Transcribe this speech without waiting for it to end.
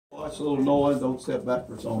that's a little noise. Don't step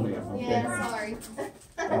backwards on him. Okay? Yeah, sorry.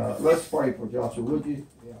 Let's pray for Joshua, would you?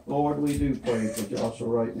 Yeah. Lord, we do pray for Joshua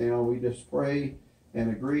right now. We just pray and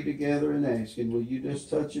agree together and asking, will you just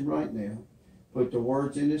touch him right now? Put the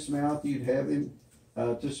words in his mouth. You'd have him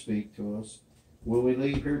to speak to us. When we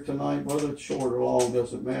leave here tonight, whether it's short or long,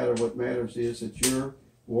 doesn't matter. What matters is that your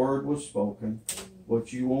word was spoken,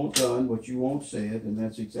 what you want done, what you want said, and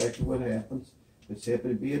that's exactly what happens. It's happy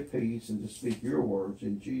to be at peace and to speak your words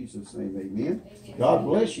in Jesus' name. Amen. Amen. God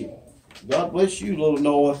bless you. God bless you, little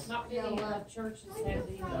Noah. Not really a lot of churches have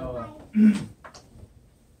these.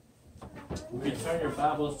 We can turn your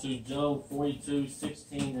Bibles to Job 42,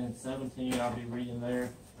 16 and 17. I'll be reading there.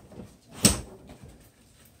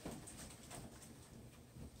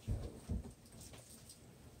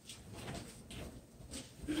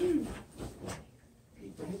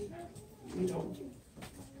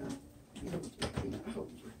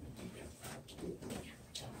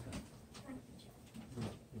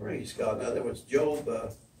 Praise God. Now that was Job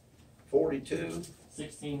 42.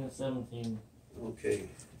 16 and 17. Okay.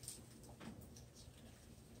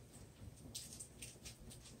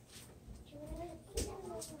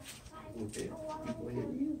 Okay. Go ahead.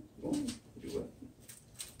 You go on. Do what?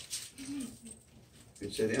 You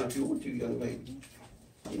can sit down if you want to, young lady.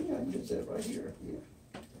 Yeah, I can sit right here.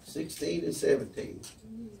 Yeah. 16 and 17.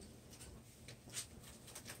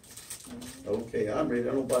 Okay, I'm ready. I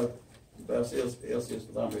don't know about anybody else is,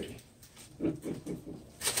 but I'm ready.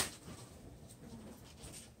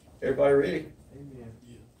 Everybody ready? Amen.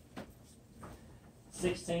 Yeah.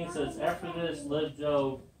 16 says, after this lived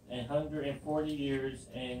Job 140 years,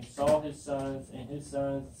 and saw his sons and his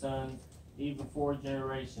sons' sons, even 4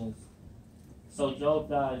 generations. So Job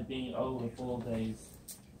died, being old and full of days.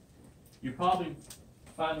 You're probably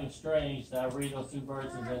finding strange that I read those 2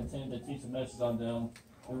 verses and intend to teach a message on them.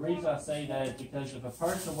 The reason I say that is because if a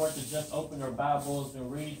person were to just open their Bibles and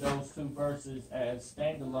read those 2 verses as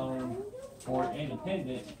standalone or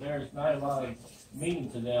independent, there is not a lot of meaning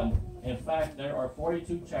to them. In fact, there are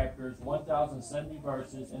 42 chapters, 1,070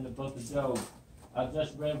 verses in the book of Job. I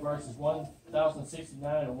just read verses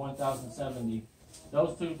 1,069 and 1,070.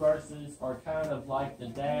 Those 2 verses are kind of like the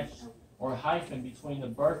dash or hyphen between the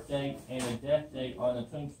birth date and the death date on a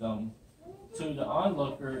tombstone. To the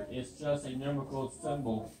onlooker, it's just a numerical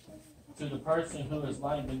symbol. To the person who is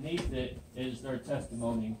lying beneath it, is their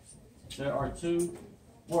testimony. There are 2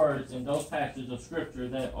 words in those passages of Scripture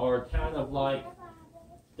that are kind of like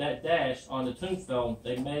that dash on the tombstone.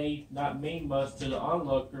 They may not mean much to the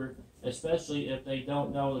onlooker, especially if they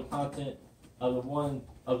don't know the content of the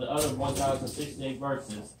other 1,068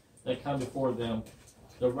 verses that come before them.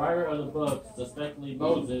 The writer of the book, suspectedly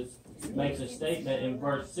Moses, makes a statement in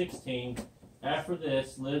verse 16. After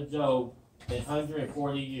this lived Job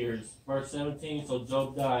 140 years. Verse 17, so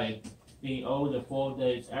Job died, being old and full of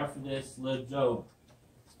days. After this lived Job.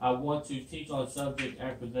 I want to teach on the subject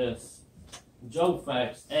after this. Job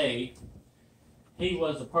facts. A. He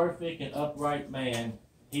was a perfect and upright man.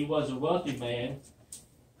 He was a wealthy man.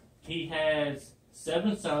 He has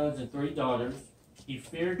 7 sons and 3 daughters. He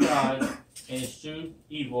feared God and eschewed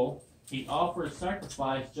evil. He offers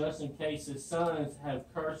sacrifice just in case his sons have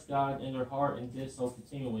cursed God in their heart and did so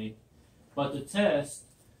continually. But the test,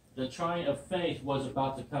 the trying of faith, was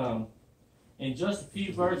about to come. In just a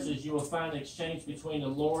few verses, you will find an exchange between the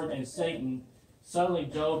Lord and Satan. Suddenly,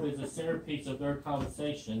 Job is the centerpiece of their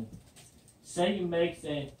conversation. Satan makes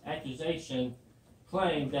an accusation,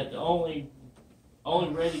 claim that the only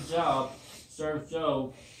ready Job serves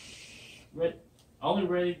Job. Only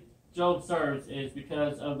ready Job serves is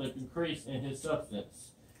because of the increase in his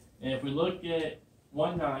substance. And if we look at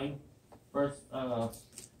 1:9, verse,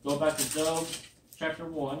 go back to Job chapter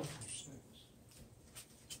 1.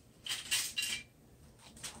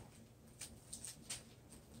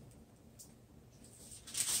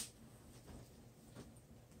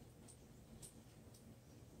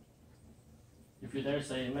 If you're there,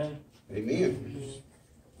 say amen. Amen.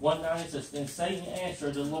 1:9 says, then Satan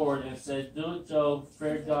answered the Lord and said, do it, Job,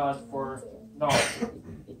 fear God for naught.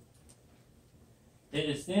 It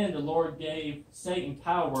is then the Lord gave Satan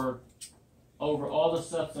power over all the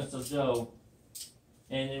substance of Job.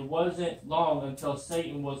 And it wasn't long until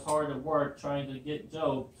Satan was hard at work trying to get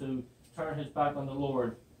Job to turn his back on the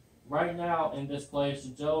Lord. Right now in this place,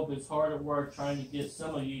 Job is hard at work trying to get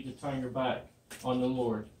some of you to turn your back on the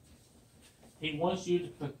Lord. He wants you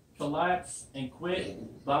to collapse and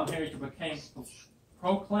quit, but I'm here to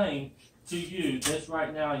proclaim to you this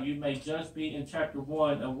right now. You may just be in chapter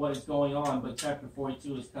 1 of what is going on, but chapter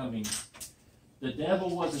 42 is coming. The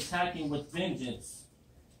devil was attacking with vengeance.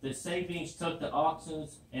 The Sabines took the oxen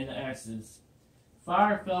and the asses.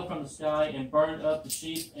 Fire fell from the sky and burned up the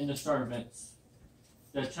sheep and the servants.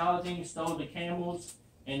 The Chaldeans stole the camels,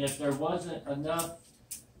 and if there wasn't enough,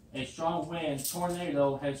 a strong wind,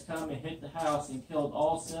 tornado, has come and hit the house and killed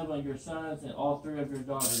all 7 of your sons and all 3 of your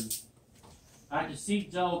daughters. I could see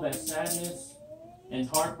Job as sadness and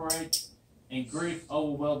heartbreak and grief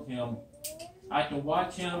overwhelmed him. I can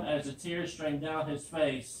watch him as the tears stream down his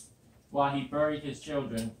face while he buried his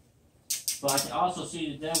children. But I can also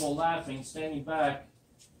see the devil laughing, standing back,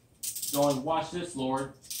 going, "Watch this,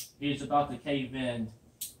 Lord. He is about to cave in."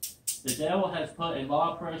 The devil has put a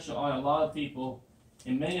lot of pressure on a lot of people,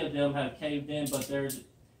 and many of them have caved in, but there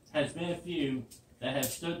has been a few that have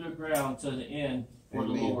stood their ground to the end for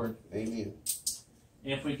the Lord. Amen.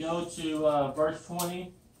 If we go to verse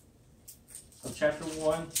 20 of chapter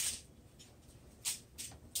 1,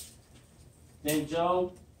 then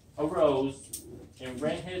Job arose and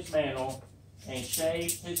rent his mantle and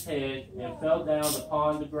shaved his head and fell down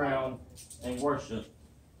upon the ground and worshipped.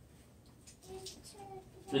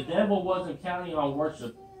 The devil wasn't counting on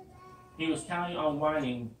worship. He was counting on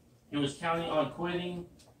whining. He was counting on quitting.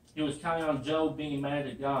 He was counting on Job being mad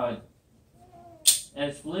at God.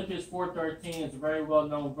 As Philippians 4:13 is a very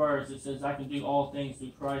well-known verse, it says, "I can do all things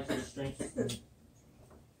through Christ who strengthens me."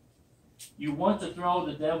 You want to throw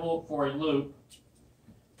the devil for a loop.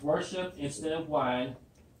 Worship instead of whine.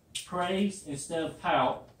 Praise instead of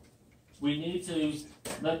pout. We need to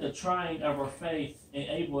let the trying of our faith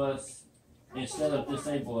enable us instead of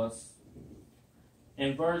disable us.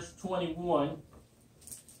 In verse 21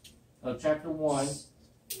 of chapter 1,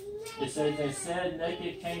 it says, "They said,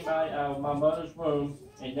 naked came I out of my mother's womb,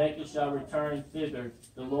 and naked shall return thither.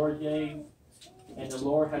 The Lord gave, and the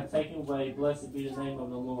Lord hath taken away. Blessed be the name of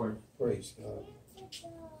the Lord." Praise God.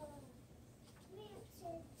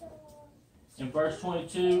 In verse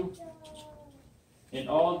 22, "In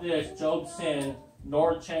all this Job sinned,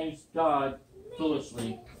 nor changed God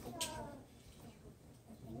foolishly."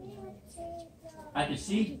 I can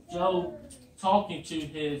see Job talking to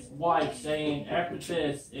his wife saying, "After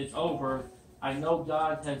this is over, I know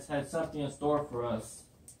God has had something in store for us."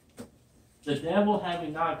 The devil,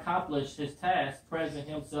 having not accomplished his task, present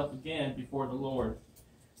himself again before the Lord.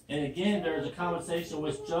 And again, there is a conversation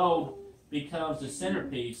which Job becomes the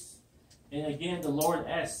centerpiece. And again, the Lord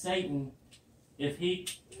asked Satan if he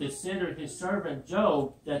considered his servant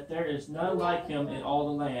Job, that there is none like him in all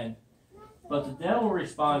the land. But the devil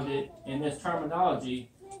responded in this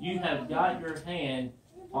terminology, "You have got your hand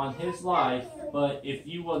on his life, but if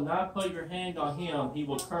you will not put your hand on him, he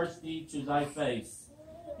will curse thee to thy face."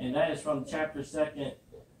 And that is from chapter 2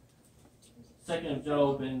 of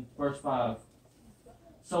Job in verse 5.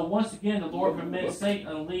 So once again, the Lord permits Satan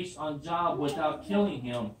unleashed on Job without killing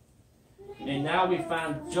him. And now we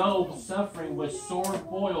find Job suffering with sore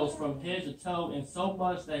boils from head to toe, and so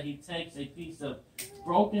much that he takes a piece of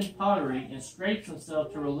broken pottery and scrapes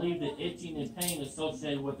himself to relieve the itching and pain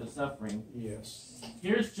associated with the suffering. Yes.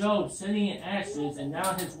 Here's Job sitting in ashes, and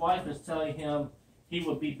now his wife is telling him he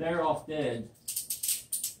would be better off dead.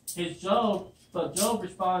 But Job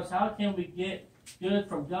responds, "How can we get good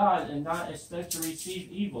from God and not expect to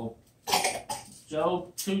receive evil?"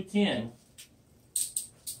 Job 2:10.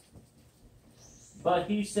 "But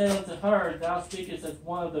he said unto her, Thou speakest as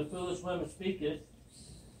one of the foolish women speaketh.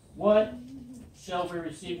 What shall we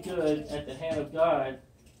receive good at the hand of God,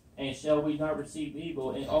 and shall we not receive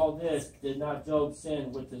evil? In all this did not Job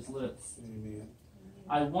sin with his lips." Amen.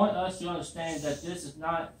 I want us to understand that this is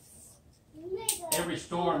not every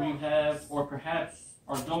storm you have or perhaps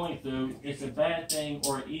are going through. It's a bad thing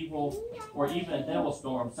or evil or even a devil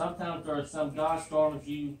storm. Sometimes there are some God storms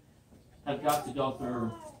you have got to go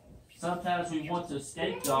through. Sometimes we want to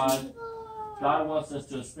escape God. God wants us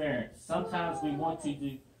to experience. Sometimes we want to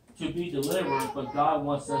be delivered, but God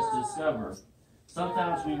wants us to discover.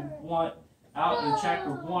 Sometimes we want out in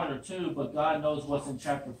chapter 1 or 2, but God knows what's in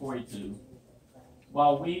chapter 42.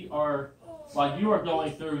 While you are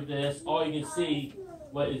going through this, all you can see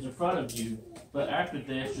what is in front of you. But after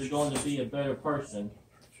this, you're going to be a better person.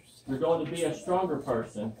 You're going to be a stronger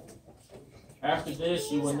person. After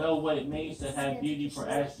this, you will know what it means to have beauty for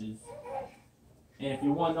ashes. And if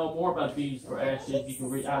you want to know more about beauty for ashes, you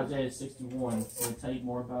can read Isaiah 61. It'll tell you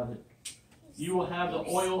more about it. You will have the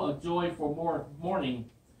oil of joy for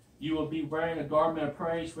mourning. You will be wearing a garment of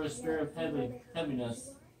praise for a spirit of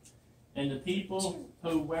heaviness. And the people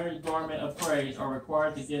who wear the garment of praise are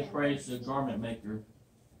required to give praise to the garment maker.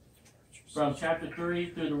 From chapter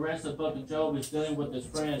 3 through the rest of the book of Job is dealing with his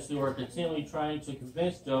friends who are continually trying to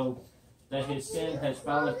convince Job that his sin has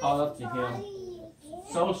finally caught up to him.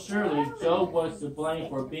 So surely Job was to blame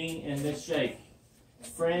for being in this shape.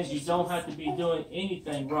 Friends, you don't have to be doing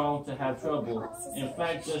anything wrong to have trouble. In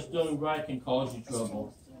fact, just doing right can cause you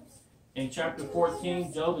trouble. In chapter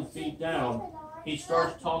 14, Job is beat down. He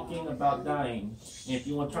starts talking about dying. And if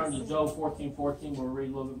you want to turn to Job 14:14, we'll read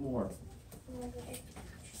a little bit more.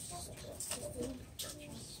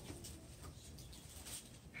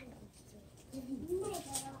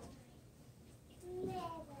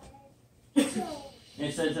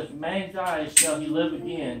 It says, if a man dies, shall he live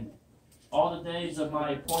again? All the days of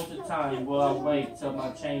my appointed time will I wait till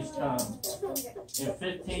my change come. In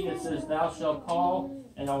 15 it says, thou shalt call,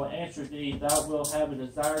 and I will answer thee. Thou wilt have a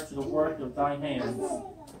desire to the work of thy hands.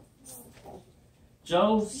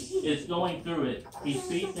 Job is going through it. He's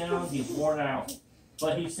beat down. He's worn out.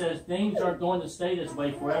 But he says things aren't going to stay this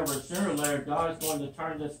way forever. Sooner or later, God is going to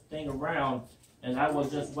turn this thing around, and I will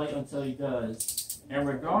just wait until he does. And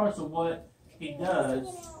regardless of what he does,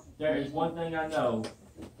 there is one thing I know.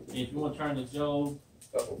 If you want to turn to Job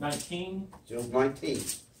 19. Job 19.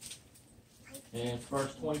 And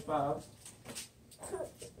verse 25.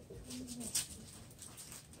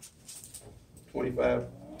 25.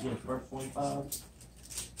 Yes, verse 25.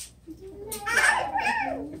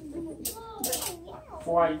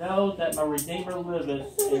 For I know that my Redeemer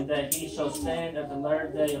liveth, and that he shall stand at the latter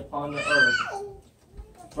day upon the earth.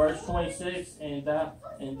 Verse 26, and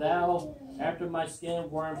thou, after my skin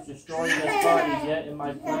worms destroy this body, yet in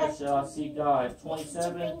my flesh shall I see God.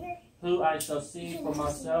 27, who I shall see for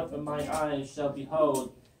myself, and my eyes shall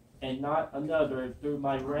behold, and not another, through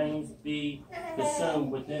my reins be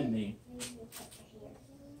consumed within me.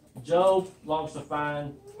 Job longs to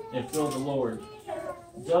find and feel the Lord.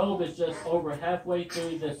 Job is just over halfway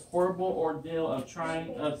through this horrible ordeal of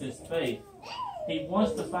trying of his faith. He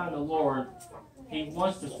wants to find the Lord. He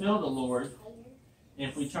wants to feel the Lord.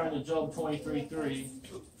 If we turn to Job 23:3.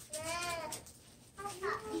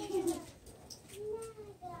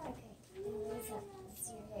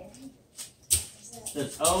 It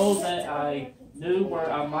says, oh, that I knew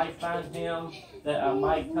where I might find him, that I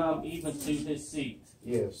might come even to his seat.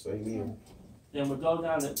 Yes, amen. Then we go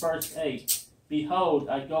down to verse 8. Behold,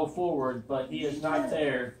 I go forward, but he is not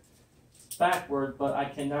there. Backward, but I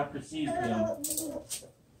cannot perceive him.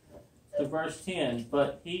 To verse 10.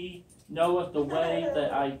 But he knoweth the way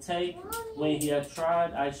that I take. When he hath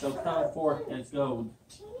tried, I shall come forth as gold.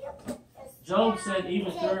 Job said,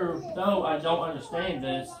 even though I don't understand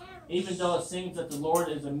this, even though it seems that the Lord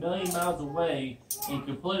is a million miles away and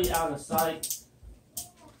completely out of sight,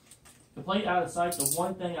 the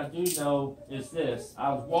one thing I do know is this.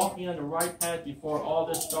 I was walking on the right path before all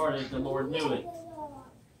this started. The Lord knew it.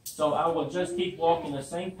 So I will just keep walking the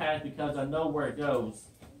same path because I know where it goes.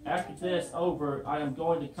 After this over, I am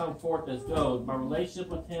going to come forth as gold. My relationship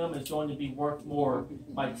with him is going to be worth more.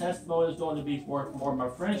 My testimony is going to be worth more. My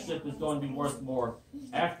friendship is going to be worth more.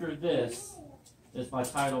 After this is my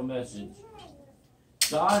title message.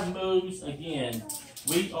 God moves again.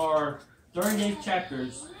 We are 38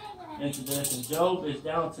 chapters into this, and Job is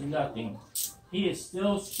down to nothing. He is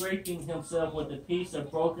still scraping himself with a piece of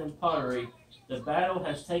broken pottery. The battle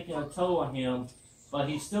has taken a toll on him, but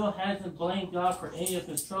he still hasn't blamed God for any of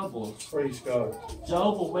his troubles. Praise God.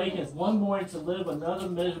 Job awakens one morning to live another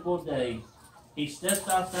miserable day. He steps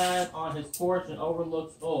outside on his porch and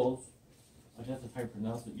overlooks Ulls. I guess that's how you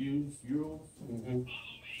pronounce it. Ules. Mm-hmm.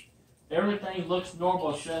 Everything looks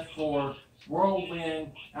normal except for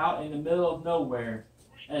whirlwind out in the middle of nowhere.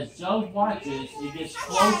 As Job watches, it gets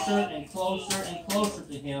closer and closer and closer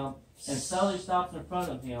to him and suddenly stops in front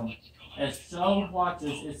of him. As Job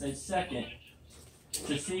watches, it's a second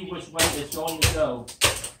to see which way it's going to go.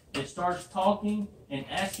 It starts talking and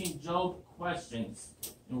asking Job questions.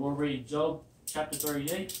 And we'll read Job chapter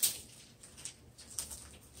 38.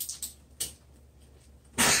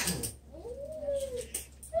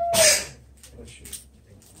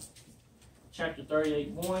 Chapter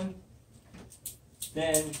 38:1.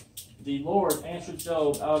 Then the Lord answered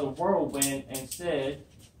Job out of the whirlwind and said,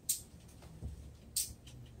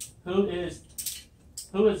 Who is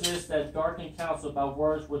this that darkened counsel by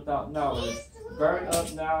words without knowledge? Gird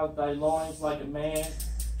up now thy loins like a man,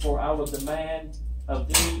 for I will demand of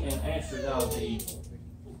thee and answer thou thee.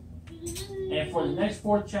 And for the next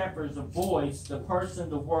 4 chapters, the voice, the person,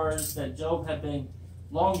 the words that Job had been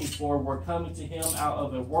longing for were coming to him out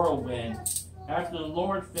of a whirlwind. After the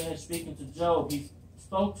Lord finished speaking to Job, he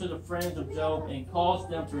spoke to the friends of Job and caused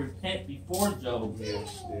them to repent before Job.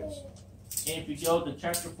 Yes, yes. And if you go to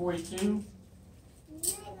chapter 42,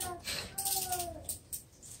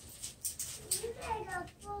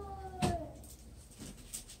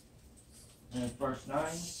 and verse 9.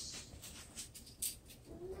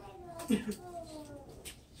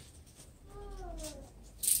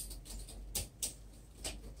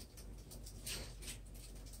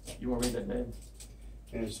 You want to read that, Dave?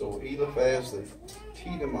 And so Eliphaz the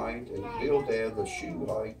Temanite, and Bildad the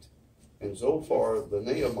Shuhite, and Zophar the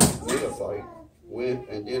Naamathite went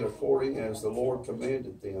and did according as the Lord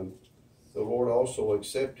commanded them. The Lord also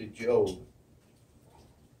accepted Job.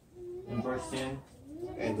 In verse 10.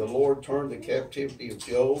 And the Lord turned the captivity of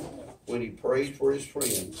Job when he prayed for his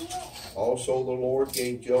friends. Also the Lord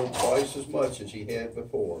gave Job twice as much as he had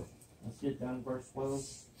before. Let's get down to verse 12.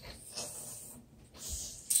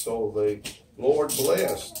 So the Lord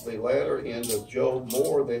blessed the latter end of Job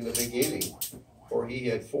more than the beginning, for he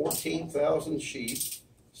had 14,000 sheep,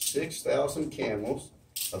 6,000 camels,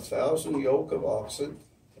 1,000 yoke of oxen,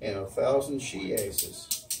 and 1,000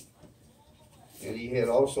 she-asses. And he had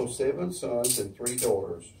also 7 sons and 3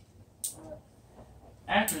 daughters.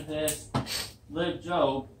 After this lived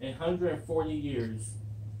Job 140 years.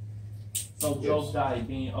 So Job Yes. died,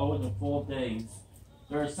 being old and full of days.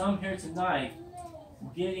 There are some here tonight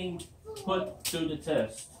getting put to the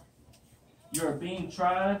test. You are being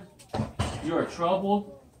tried, you are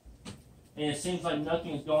troubled, and it seems like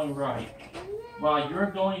nothing is going right. While you're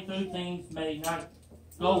going through things may not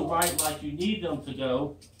go right like you need them to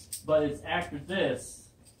go, but it's after this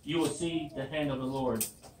you will see the hand of the Lord.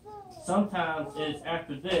 Sometimes it's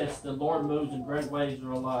after this the Lord moves in great ways in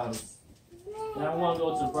our lives. And I want to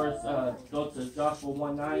go to Joshua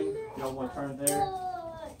 1:9. Y'all want to turn there?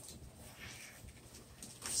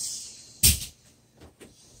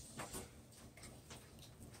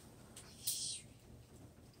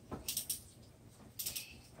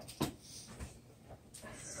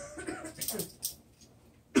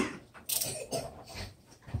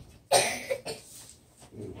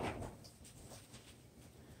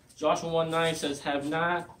 Joshua 1:9 says, Have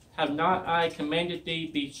not I commanded thee,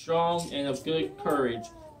 be strong and of good courage.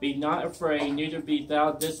 Be not afraid, neither be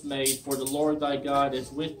thou dismayed, for the Lord thy God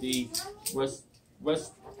is with thee,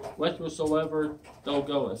 whithersoever thou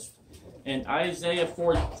goest. And Isaiah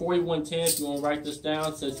 41:10, if you want to write this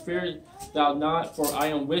down, says, Fear thou not, for I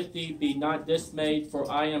am with thee. Be not dismayed, for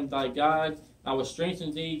I am thy God. I will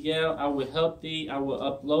strengthen thee, yea, I will help thee. I will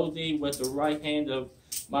upload thee with the right hand of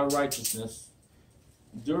my righteousness.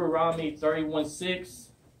 Deuteronomy 31:6,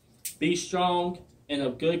 Be strong and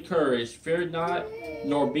of good courage. Fear not,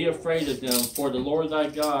 nor be afraid of them. For the Lord thy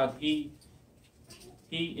God, He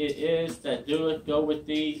it is that doeth go with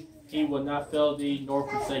thee. He will not fail thee, nor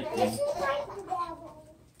forsake thee.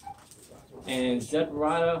 And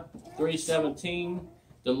Zechariah 3:17,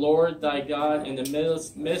 The Lord thy God in the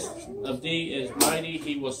midst of thee is mighty.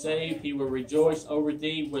 He will save. He will rejoice over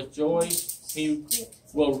thee with joy. He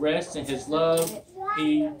will rest in his love.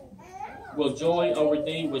 He will joy over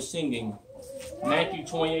thee with singing. Matthew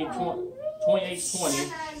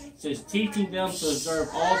 28:20 says, Teaching them to observe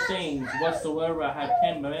all things whatsoever I have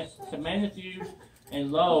commanded you,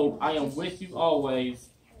 and lo, I am with you always,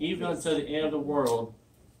 even unto the end of the world.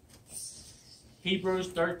 Hebrews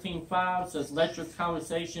 13:5 says, Let your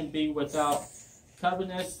conversation be without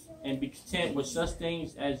covetousness, and be content with such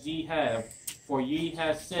things as ye have. For ye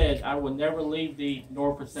have said, I will never leave thee,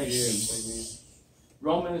 nor forsake thee.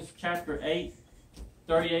 Romans chapter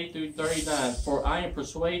 8:38-39. For I am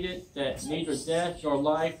persuaded that neither death, nor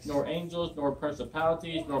life, nor angels, nor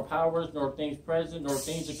principalities, nor powers, nor things present, nor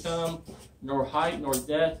things to come, nor height, nor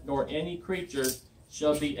depth, nor any creature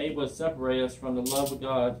shall be able to separate us from the love of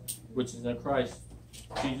God, which is in Christ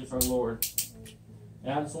Jesus our Lord.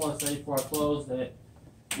 And I just want to say before I close that,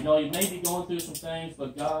 you may be going through some things,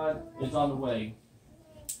 but God is on the way.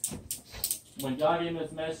 When God gave me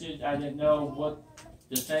this message, I didn't know what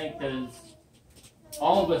to think, because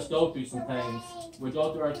all of us go through some things. We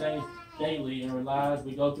go through our things daily in our lives.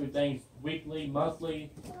 We go through things weekly,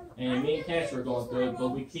 monthly, and me and Cassie are going through it, but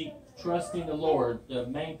we keep trusting the Lord. The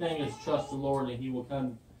main thing is trust the Lord, and He will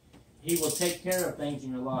come. He will take care of things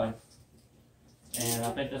in your life. And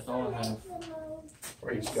I think that's all I have.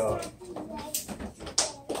 Praise God.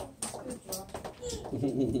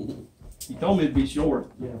 He told me to be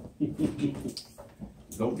short. Yeah.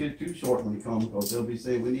 Don't get too short when you come, because they'll be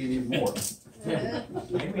saying we need even more.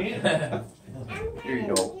 Amen. Here you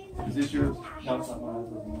go. Is this yours? No, it's not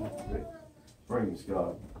mine. Praise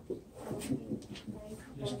God.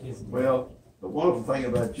 Well, the wonderful thing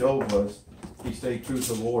about Job was he stayed true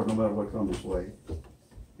to the Lord no matter what comes his way.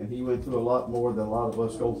 And he went through a lot more than a lot of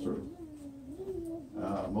us go through.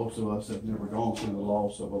 Most of us have never gone through the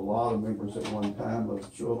loss of a lot of members at one time, of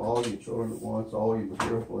all your children at once, all your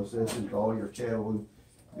material possessions, all your cattle,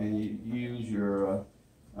 and you use your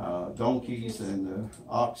donkeys and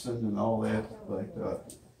oxen and all that.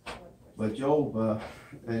 But Job,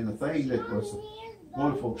 and the thing that was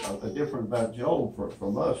wonderful, different about Job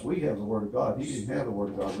from us. We have the Word of God. He didn't have the Word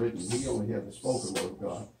of God written. He only had the spoken Word of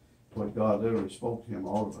God. What God literally spoke to him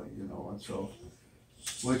audibly, and so,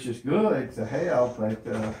 which is good to have, but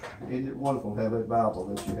isn't it wonderful to have that Bible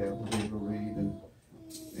that you have to be able to read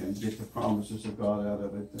and get the promises of God out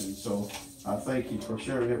of it. And so I thank you for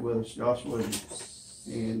sharing it with us, Joshua,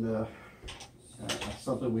 and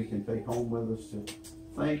something we can take home with us to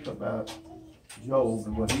think about Job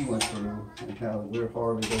and what he went through, and how we're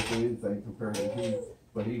hardly go through anything compared to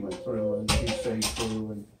what he went through, and he stayed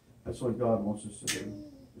true, and that's what God wants us to do,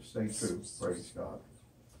 to stay true. Praise God.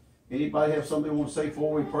 Anybody have something they want to say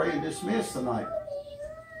before we pray and dismiss tonight?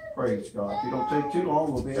 Praise God. If you don't take too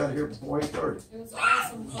long, we'll be out of here before 8:30. It was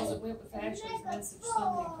awesome because it went with Ashley's message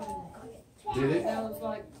Sunday, couldn't it? Did it? That was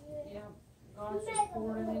like, yeah, God's just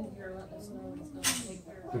pouring it in here, letting us know He's going to take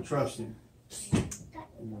care of To it. trust Him.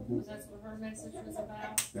 Because that's what her message was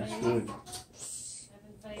about. That's faith, good.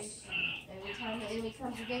 Having faith. Every time the enemy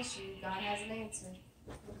comes against you, God has an answer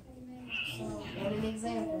So, and an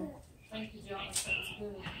example. thank you, Josh. That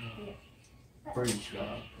was good. Praise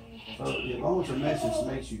God. So as long as the message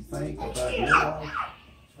makes you think about your life,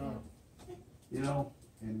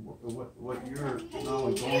 and what you're not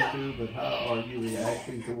only going through, but how are you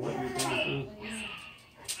reacting to what you're going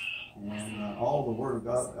through. And all the Word of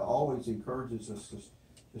God always encourages us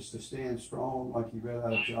just to stand strong, like you read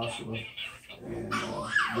out of Joshua, and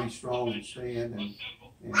be strong and stand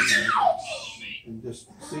and just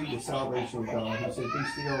see the salvation of God. He said, "Be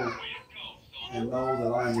still and know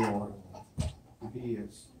that I am Lord." And He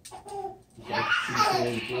is. Like He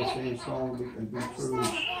said, if we'll stand strong and be true,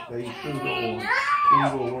 stay true to the Lord, He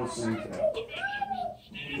will work things out.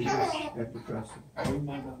 We just have to trust Him. We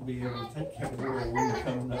might not be able to take care of the world when you're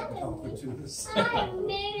coming up and talking to us.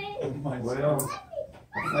 Well,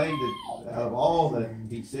 the thing that out of all that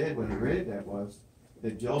he said when he read that was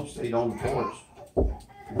that Job stayed on the porch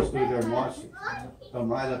and stood there and watched it come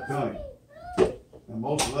right up to him. And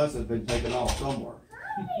most of us have been taken off somewhere.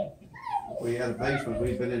 If we had a basement,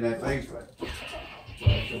 we'd been in that basement.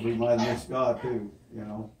 So we might have missed God too,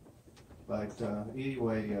 But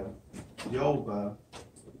anyway, Job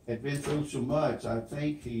had been through so much. I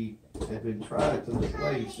think he had been tried to the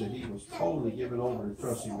place that he was totally given over to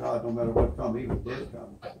trusting God, no matter what come, even death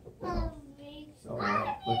come. So,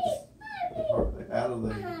 but out of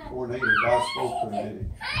the tornado, God spoke to him,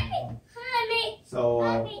 didn't He? So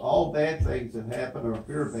all bad things that happen or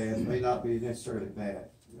appear bad may not be necessarily bad.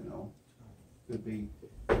 Could be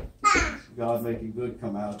God making good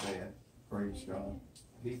come out of bad. Praise God.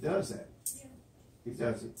 He does that. He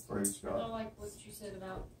does it. Praise I God. like what you said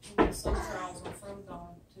about some trials are from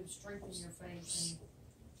God to strengthen your faith.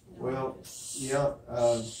 And, Well,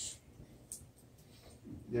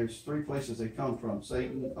 there's three places they come from: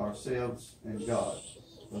 Satan, ourselves, and God.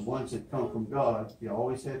 The ones that come from God, you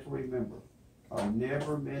always have to remember, are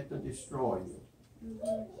never meant to destroy you.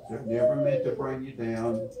 They're never meant to bring you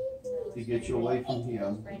down, to get you away from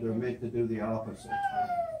Him. They're meant to do the opposite.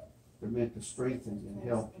 They're meant to strengthen you and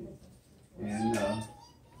help you. And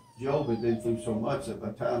Job had been through so much that by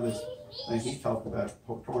the time this thing he talked about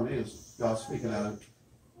tornadoes, God speaking out of it,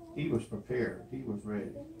 he was prepared. He was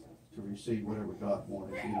ready to receive whatever God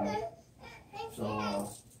wanted.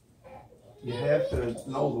 So you have to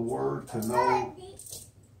know the Word to know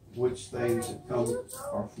which things that come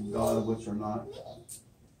are from God and which are not.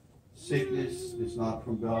 Sickness is not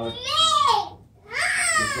from God.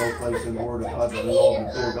 There's no place in the Word of God that in all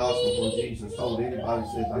the clear gospel where Jesus told anybody,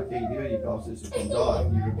 says, "I can't heal you because this is from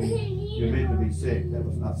God. You're meant to be sick." That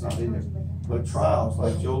was not in there. But trials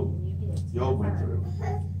like Job went through,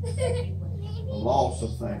 the loss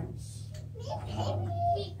of things.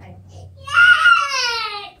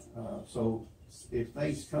 So if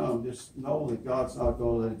things come, just know that God's not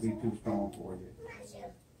going to let it be too strong for you.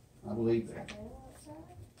 I believe that.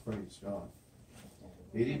 Praise God.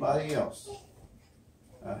 Anybody else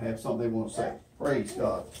have something they want to say? Praise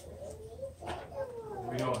God.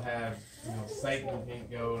 We don't have, Satan can't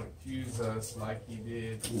go and accuse us like he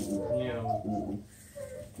did, You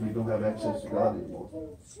don't have access to God anymore.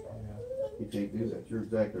 You can't do that. You're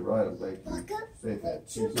exactly right. I'm glad you said that.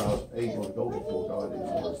 He's not able to go before God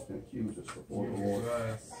anymore to accuse us before the Lord.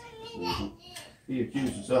 He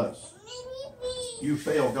accuses us. You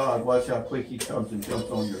fail God, watch how quick He comes and jumps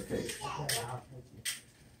on your case.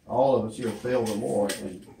 All of us here fail the Lord,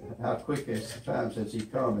 and how quick as times has He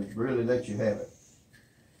come and really let you have it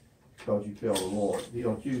because you fail the Lord.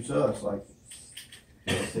 He'll accuse us, like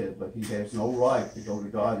I said, but He has no right to go to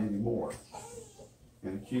God anymore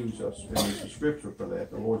and accuse us. And there's a scripture for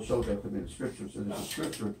that. The Lord showed that to me in the scripture. So there's a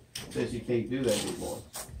scripture that says He can't do that anymore.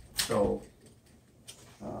 So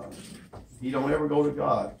You don't ever go to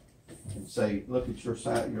God and say, look at your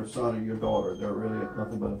son or your daughter. They're really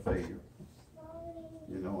nothing but a failure.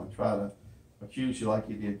 You know, and try to accuse you like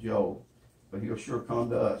you did Job. But he'll sure come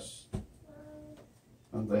to us.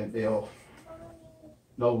 And they'll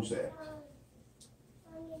knows that.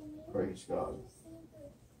 Praise God.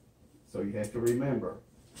 So you have to remember,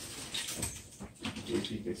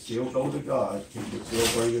 if you can still go to God, he can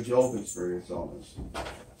still bring a Job experience on us.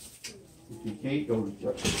 If you can't go to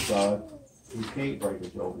God, you can't bring a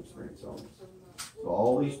Job experience on us. So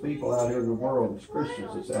all these people out here in the world as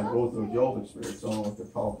Christians is going through a Job experience, don't know what they're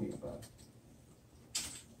talking about.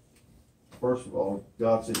 First of all,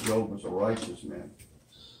 God said Job was a righteous man.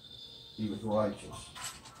 He was righteous.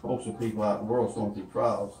 Most of the people out in the world going through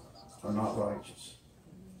trials are not righteous.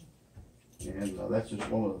 And that's just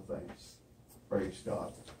one of the things. Praise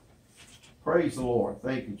God. Praise the Lord.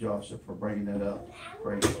 Thank you, Joshua, for bringing that up.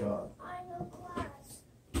 Praise God.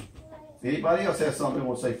 Anybody else have something they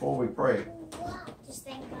want to say before we pray? Just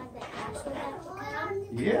thank God that Ashley got to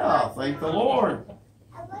come. Yeah, thank the Lord.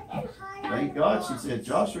 Thank God she said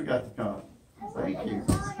Joshua got to come. Thank you.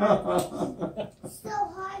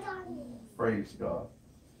 Praise God.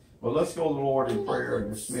 Well, let's go to the Lord in prayer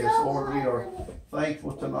and dismiss. Lord, we are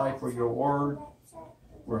thankful tonight for your word.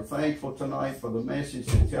 We're thankful tonight for the message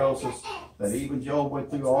that tells us that even Job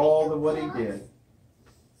went through all of what he did.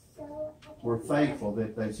 We're thankful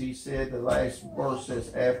that, as he said, the last verse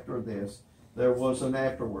says, after this, there was an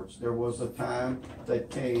afterwards. There was a time that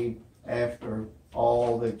came after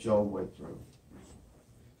all that Job went through.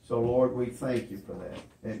 So, Lord, we thank you for that.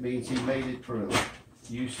 It means he made it through.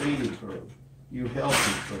 You seen him through. You helped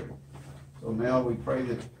him through. So now we pray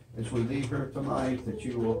that as we leave here tonight, that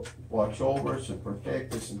you will watch over us and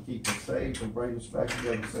protect us and keep us safe and bring us back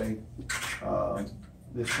together safe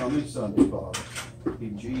this coming Sunday, Father.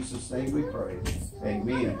 In Jesus' name we pray.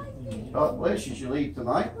 Amen. God bless you as you leave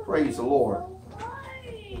tonight. Praise the Lord.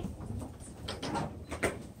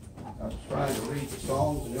 I was trying to read the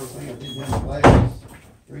songs and everything. I didn't have glasses.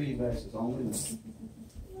 Reading glasses only.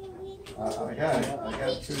 I got it. I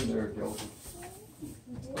got two there, Joseph.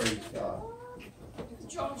 Praise God.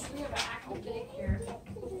 Josh, we have an active daycare.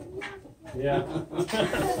 Yeah.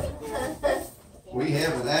 We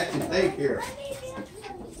have an active daycare.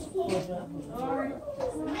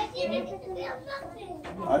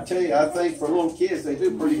 I tell you, I think for little kids, they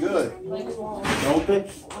do pretty good. Don't they?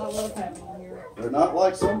 I love having them here. They're not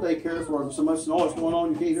like some daycares where there's so much noise going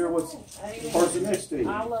on you can't hear what's the person next to you.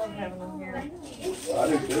 I love having them here. I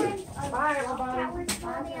do too. Bye, everybody.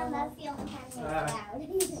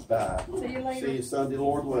 Bye. See you later. See you Sunday,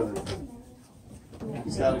 Lord willing.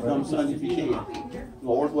 You gotta come Sunday if you can.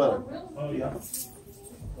 Lord willing. Oh, Yeah. that's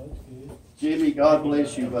good. Jimmy, God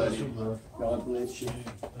bless you, buddy. God bless you.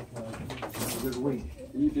 Have a good week.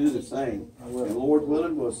 You do the same. And Lord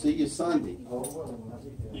willing, we'll see you Sunday.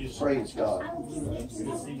 Praise God. Good to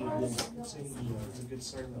see you again.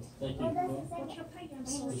 Thank you.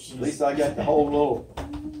 At least I got the whole little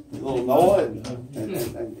Noah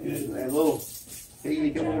and little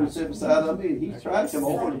Haley come over and sit beside of me, and he's trying to come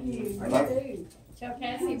over. Tell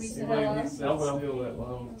Cassie we Can't said believe hello. he sat still that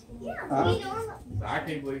long. Huh? I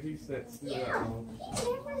can't believe he sat still that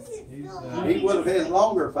long. He would have had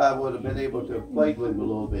longer if I would have been able to play with him a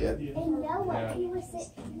little bit. And Noah, he was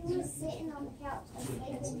sitting on the couch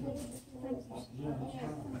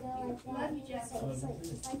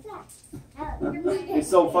It's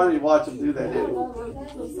so funny to watch him do that. Isn't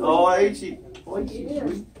it? Oh, ain't she? Boy, she's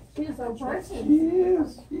sweet. She is so precious.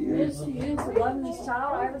 Yes, Yes, yes. she is the loveliest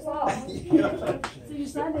child I ever saw. Yeah. See you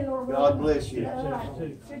Sunday, Lord. God bless you.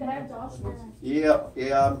 Good to have Joshua.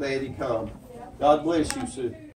 Yeah, I'm glad he come. God bless you, Sue.